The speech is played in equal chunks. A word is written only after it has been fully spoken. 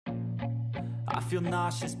I feel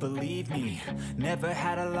nauseous, believe me. Never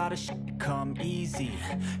had a lot of shit come easy.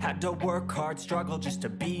 Had to work hard, struggle just to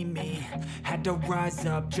be me. Had to rise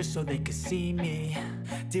up just so they could see me.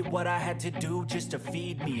 Did what I had to do just to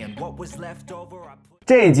feed me. And what was left over, I put...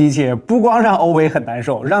 这机器不光让 OV 很难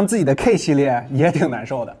受，让自己的 K 系列也挺难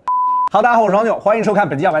受的。好，大家好，我是王九，欢迎收看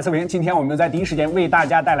本期小白测评。今天我们又在第一时间为大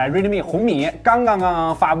家带来 Redmi 红米刚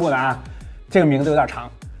刚发布的这个名字有点长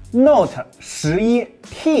 ，Note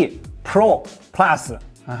 11T Pro Plus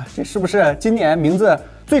这是不是今年名字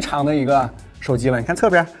最长的一个手机了？你看侧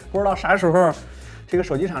边，不知道啥时候这个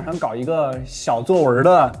手机厂商搞一个小作文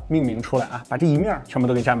的命名出来把这一面全部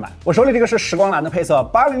都给占满。我手里这个是时光蓝的配色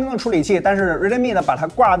，800的处理器，但是 Redmi 呢把它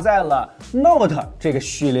挂在了 Note 这个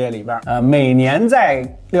序列里边。每年在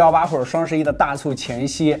618或者双11的大促前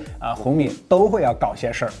夕红米都会要搞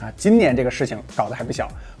些事儿今年这个事情搞得还不小。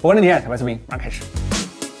我关注点，小白测评马上开始。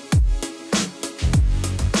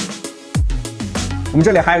我们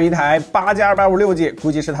这里还有一台8+256G，估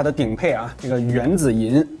计是它的顶配这个原子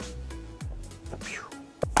银。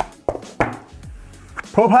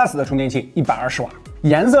Pro Plus 的充电器120瓦，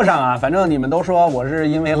颜色上反正你们都说我是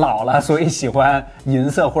因为老了，所以喜欢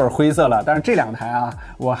银色或者灰色了。但是这两台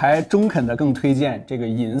我还中肯的更推荐这个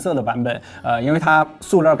银色的版本，因为它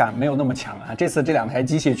塑料感没有那么强这次这两台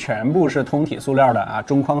机器全部是通体塑料的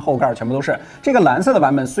中框后盖全部都是。这个蓝色的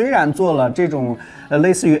版本虽然做了这种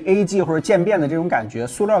类似于 AG 或者渐变的这种感觉，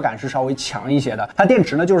塑料感是稍微强一些的。它电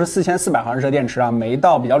池呢就是4400毫安时的电池没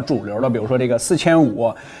到比较主流的，比如说这个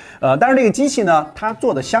4500。但是这个机器呢，它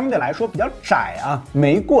做的相对来说比较窄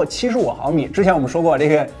没过75毫米。之前我们说过，这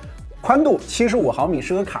个宽度75毫米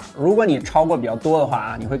是个坎儿，如果你超过比较多的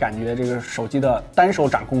话你会感觉这个手机的单手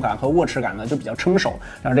掌控感和握持感呢就比较撑手。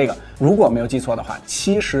但是这个如果没有记错的话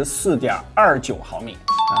，74.29毫米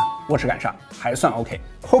握持感上还算 OK。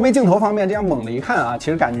后背镜头方面，这样猛的一看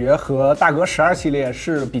其实感觉和大哥12系列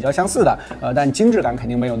是比较相似的，但精致感肯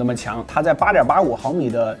定没有那么强。它在8.85毫米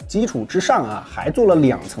的基础之上还做了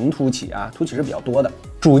2层凸起凸起是比较多的。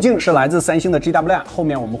主镜是来自三星的 GW， 后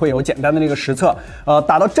面我们会有简单的这个实测。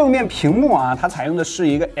打到正面屏幕它采用的是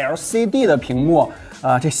一个 LCD 的屏幕。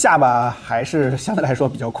这下巴还是相对来说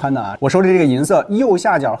比较宽的我手里这个银色，右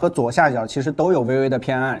下角和左下角其实都有微微的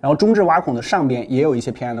偏暗，然后中置挖孔的上边也有一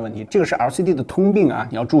些偏暗的问题，这个是 LCD 的通病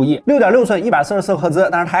你要注意。6.6寸144赫兹，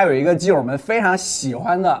但是它还有一个基友们非常喜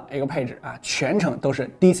欢的一个配置全程都是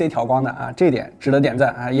DC 调光的这点值得点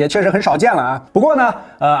赞也确实很少见了不过呢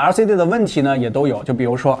LCD 的问题呢也都有，就比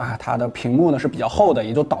如说它的屏幕呢是比较厚的，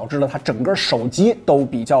也就导致了它整个手机都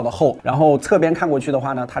比较的厚。然后侧边看过去的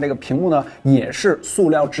话呢，它这个屏幕呢也是塑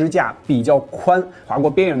料支架比较宽，划过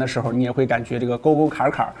边缘的时候你也会感觉这个沟沟坎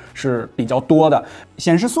坎是比较多的。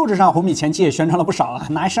显示素质上红米前期也宣传了不少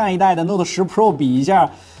拿上一代的 Note 10 Pro 比一下，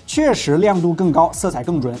确实亮度更高，色彩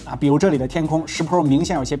更准比如这里的天空10 Pro 明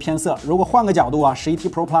显有些偏色，如果换个角度11T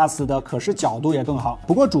Pro Plus 的可视角度也更好。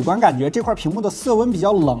不过主观感觉这块屏幕的色温比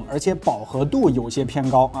较冷，而且饱和度有些偏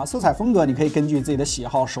高色彩风格你可以根据自己的喜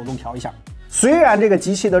好手动调一下。虽然这个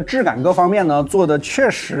机器的质感各方面呢做的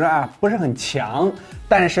确实不是很强，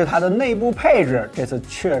但是它的内部配置这次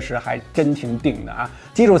确实还真挺顶的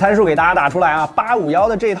基础参数给大家打出来851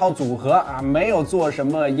的这套组合没有做什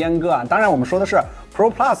么阉割当然我们说的是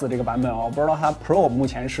Pro Plus 这个版本我不知道它 Pro 目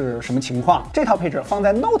前是什么情况。这套配置放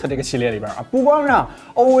在 Note 这个系列里边不光让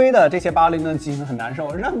OV 的这些850的机型很难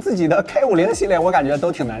受，让自己的 K50 系列我感觉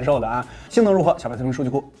都挺难受的性能如何？小白测评数据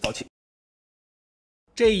库走起。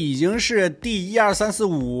这已经是第1、2、3、4、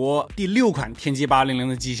5第6款天玑800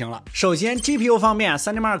的机型了。首先 GPU 方面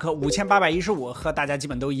，3D Mark 5815和大家基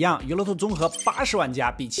本都一样，娱乐度综合80万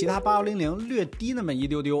加，比其他800略低那么一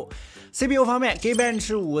丢丢。CPU 方面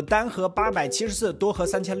 ，Geekbench 5单核874，多核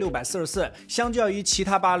3644，相较于其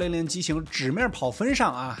他800机型纸面跑分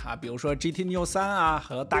上比如说 GT Neo 3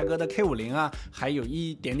和大哥的 K50还有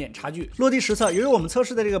一点点差距。落地实测，由于我们测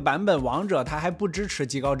试的这个版本王者它还不支持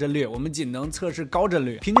极高帧率，我们仅能测试高帧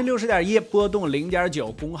率。平均60.1，波动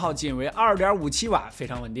0.9，功耗仅为2.57瓦，非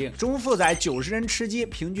常稳定。中负载90帧吃鸡，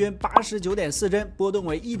平均89.4帧，波动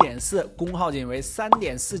为1.4，功耗仅为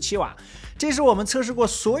3.47瓦。这是我们测试过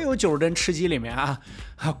所有90帧吃鸡里面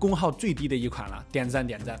功耗最低的一款了，点赞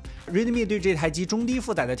点赞。Redmi 对这台机中低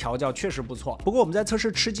负载的调教确实不错，不过我们在测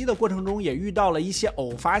试吃鸡的过程中也遇到了一些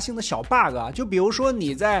偶发性的小 bug就比如说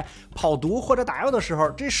你在跑毒或者打药的时候，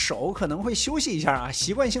这手可能会休息一下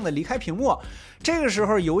习惯性的离开屏幕，这个时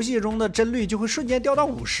时候，游戏中的帧率就会瞬间掉到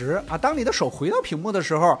50啊。当你的手回到屏幕的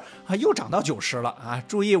时候啊，又涨到90了啊。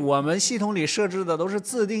注意，我们系统里设置的都是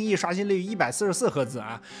自定义刷新率144赫兹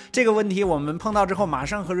啊。这个问题我们碰到之后，马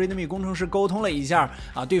上和 Redmi 工程师沟通了一下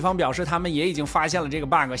啊，对方表示他们也已经发现了这个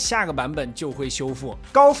bug， 下个版本就会修复。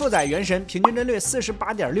高负载原神，平均帧率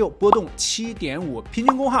48.6，波动7.5，平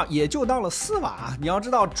均功耗也就到了4瓦。你要知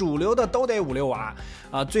道，主流的都得5、6瓦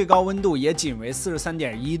啊，最高温度也仅为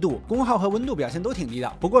43.1度，功耗和温度表现都挺低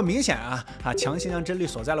的。不过明显强行将帧率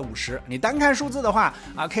锁在了50。你单看数字的话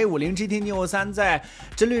啊 ，K50 GT Neo 3在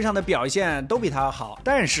帧率上的表现都比它要好。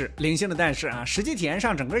但是零星的但是啊，实际体验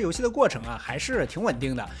上整个游戏的过程啊还是挺稳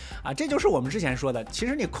定的啊。这就是我们之前说的，其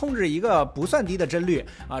实你控制一个不算低的帧率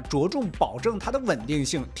啊，着重保证它的稳定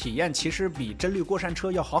性，体验其实比帧率过山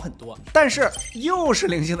车要好很多。但是又是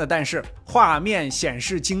零星的但是，画面显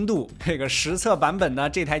示精度，这个实测版本呢，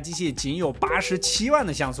这台机器仅有87万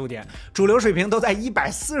的像素点，主流水平都在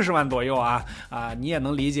140万左右啊！你也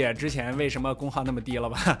能理解之前为什么功耗那么低了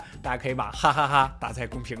吧？大家可以把哈哈哈打在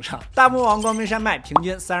公屏上。大魔王光明山脉平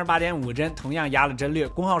均38.5帧，同样压了帧率，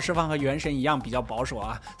功耗释放和原神一样比较保守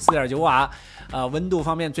啊，4.9瓦。温度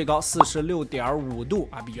方面最高46.5度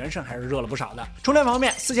啊，比原神还是热了不少的。充电方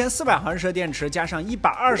面，4400毫安时的电池加上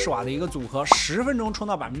120瓦的一个组合，10分钟充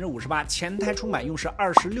到58%，前台充满用时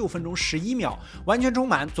26分钟11秒，完全充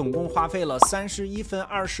满总共花费了31分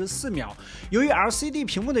24秒。由于 LCD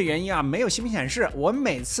屏幕的原因啊，没有息屏显示，我们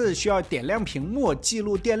每次需要点亮屏幕记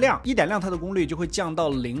录电量，一点亮它的功率就会降到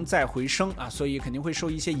0再回升啊，所以肯定会受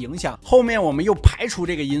一些影响。后面我们又排除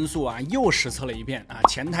这个因素啊，又实测了一遍啊，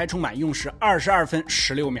前台充满用时22分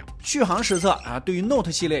16秒。续航实测啊，对于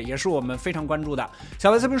Note 系列也是我们非常关注的。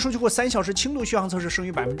小白测评数据库3小时轻度续航测试剩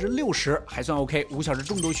余60%，还算 OK；5小时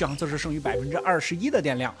重度续航测试剩余21%的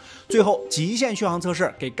电量。最后极限续航测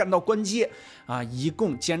试给干到关机啊，一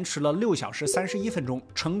共坚持了6小时31分钟，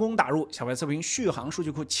成功打入小白测评续航数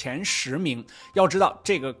据库前10名。要知道，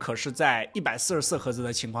这个可是在144赫兹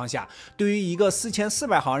的情况下，对于一个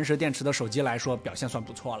4400毫安时电池的手机来说，表现算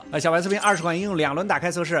不错了。小白测评20款应用2轮打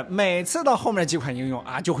开测试，每次到后面几款应用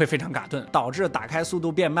啊，就会非常卡顿，导致打开速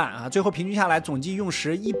度变慢啊，最后平均下来总计用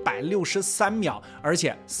时163秒，而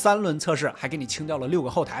且3轮测试还给你清掉了6个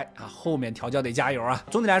后台啊，后面调教得加油啊！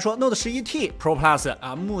总体来说 ，Note 11T Pro+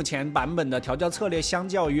 啊，目前版本的调教策略相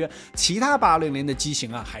较于其他8200的机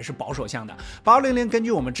型啊，还是保守向的。8200根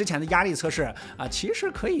据我们之前的压力测试啊，其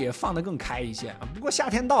实可以放得更开一些啊。不过夏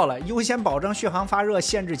天到了，优先保证续航发热，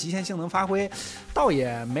限制极限性能发挥，倒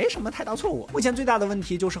也没什么太大错误。目前最大的问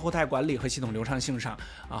题就是后台管理和系统流畅性上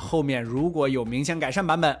啊，后面如果有明显改善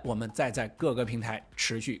版本，我们再在各个平台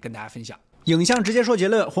持续跟大家分享。影像直接说结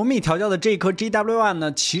论，红米调教的这颗 GW1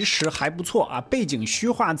 呢，其实还不错啊，背景虚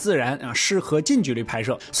化自然啊，适合近距离拍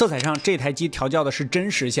摄。色彩上这台机调教的是真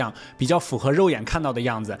实像，比较符合肉眼看到的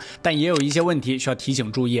样子，但也有一些问题需要提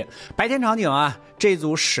醒注意。白天场景啊，这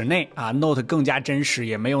组室内啊 Note 更加真实，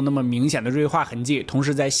也没有那么明显的锐化痕迹，同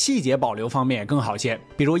时在细节保留方面也更好些。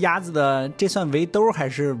比如鸭子的这算围兜还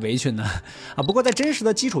是围裙呢？啊，不过在真实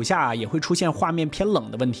的基础下啊，也会出现画面偏冷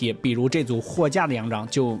的问题，比如这组货架的样张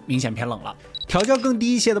就明显偏冷了。调教更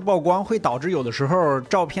低一些的曝光会导致有的时候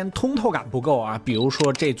照片通透感不够啊，比如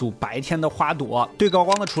说这组白天的花朵，对高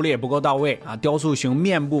光的处理也不够到位啊，雕塑熊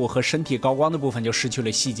面部和身体高光的部分就失去了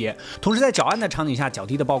细节。同时在较暗的场景下，较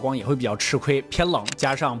低的曝光也会比较吃亏，偏冷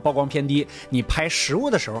加上曝光偏低，你拍实物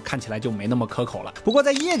的时候看起来就没那么可口了。不过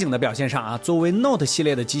在夜景的表现上啊，作为 Note 系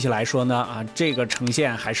列的机器来说呢啊，这个呈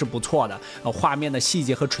现还是不错的，画面的细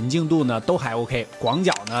节和纯净度呢都还 OK， 广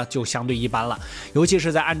角呢就相对一般了，尤其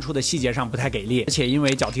是在暗处的细节上不太给力，而且因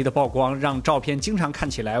为较低的曝光，让照片经常看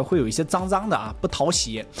起来会有一些脏脏的啊，不讨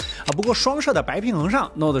喜啊。不过双摄的白平衡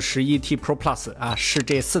上 ，Note 11T Pro+ 啊是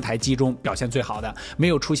这4台机中表现最好的，没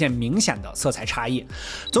有出现明显的色彩差异。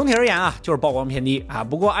总体而言啊，就是曝光偏低啊。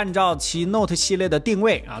不过按照其 Note 系列的定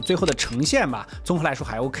位啊，最后的呈现吧，综合来说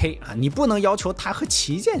还 OK 啊。你不能要求它和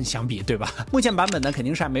旗舰相比，对吧？目前版本呢肯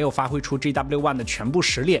定是还没有发挥出 GW1 的全部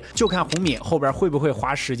实力，就看红米后边会不会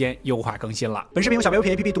花时间优化更新了。本视频由小白优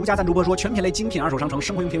品 APP 独家赞助播出，全品类精品二手商城，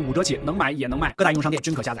生活用品5折起，能买也能卖，各大应用商店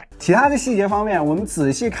均可下载。其他的细节方面，我们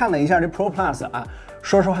仔细看了一下这 Pro+ 啊，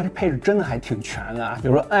说实话这配置真的还挺全的啊，比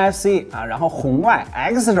如说 NFC 啊，然后红外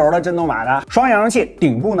X 轴的震动马达，双扬声器，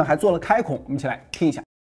顶部呢还做了开孔，我们一起来听一下。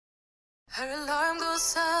Her alarm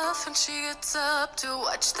goes off and she gets up to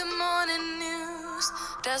watch the morning news.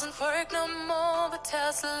 Doesn't work no more but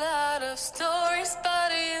tells a lot of stories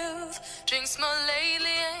about youth. Drinks more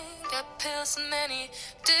lately, ain't got pills in many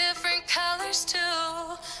different colors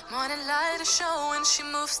too. Morning light is showing, she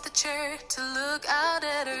moves the chair to look out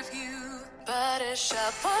at her view. But a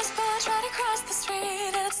shop was built right across the street,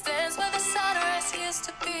 and it stands where the sunrise used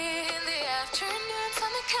to be. In the afternoons on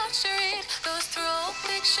the couch to read, goes through old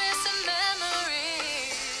pictures and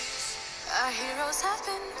memories. Our heroes have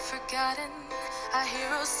been forgotten, our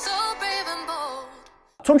heroes so brave and bold.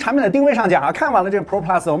 从产品的定位上讲啊，看完了这个 Pro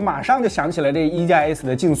Plus， 我们马上就想起来这一加 S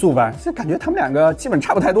的竞速版，就感觉他们两个基本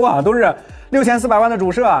差不太多啊，都是6400万的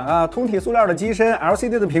主摄啊，通体塑料的机身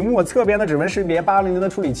 ，LCD 的屏幕，侧边的指纹识别，800的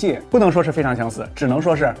处理器，不能说是非常相似，只能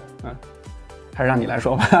说是还是让你来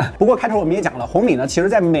说吧。不过开头我们也讲了，红米呢，其实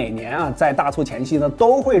在每年啊，在大促前夕呢，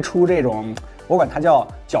都会出这种，我管它叫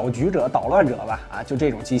搅局者、捣乱者吧，啊，就这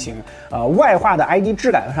种机型。外化的 ID 质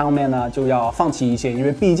感上面呢，就要放弃一些，因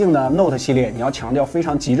为毕竟呢 Note 系列你要强调非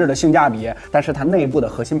常极致的性价比，但是它内部的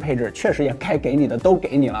核心配置确实也该给你的都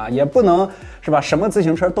给你了，也不能是吧？什么自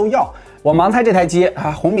行车都要。我盲猜这台机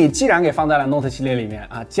啊，红米既然给放在了 Note 系列里面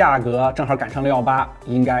啊，价格正好赶上618，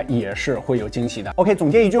应该也是会有惊喜的。OK，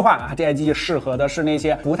 总结一句话啊，这台机适合的是那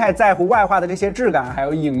些不太在乎外化的这些质感，还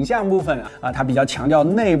有影像部分啊，它比较强调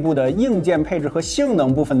内部的硬件配置和性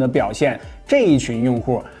能部分的表现，这一群用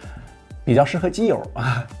户比较适合机友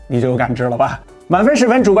啊，你就有感知了吧？满分10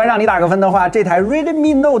分，主观让你打个分的话，这台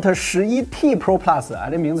Redmi Note 11T Pro Plus 啊，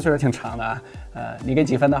这名字确实挺长的啊。你给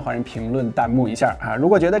几分呢？欢迎评论弹幕一下啊！如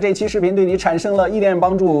果觉得这期视频对你产生了一点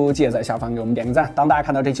帮助，记得在下方给我们点个赞。当大家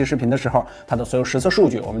看到这期视频的时候，它的所有实测数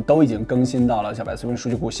据我们都已经更新到了小白测评数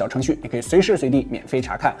据库小程序，你可以随时随地免费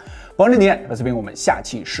查看。保证体验，小白测评，我们下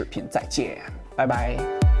期视频再见，拜拜。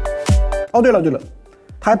哦，对了，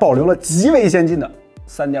它还保留了极为先进的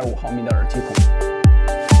3.5毫米的耳机孔。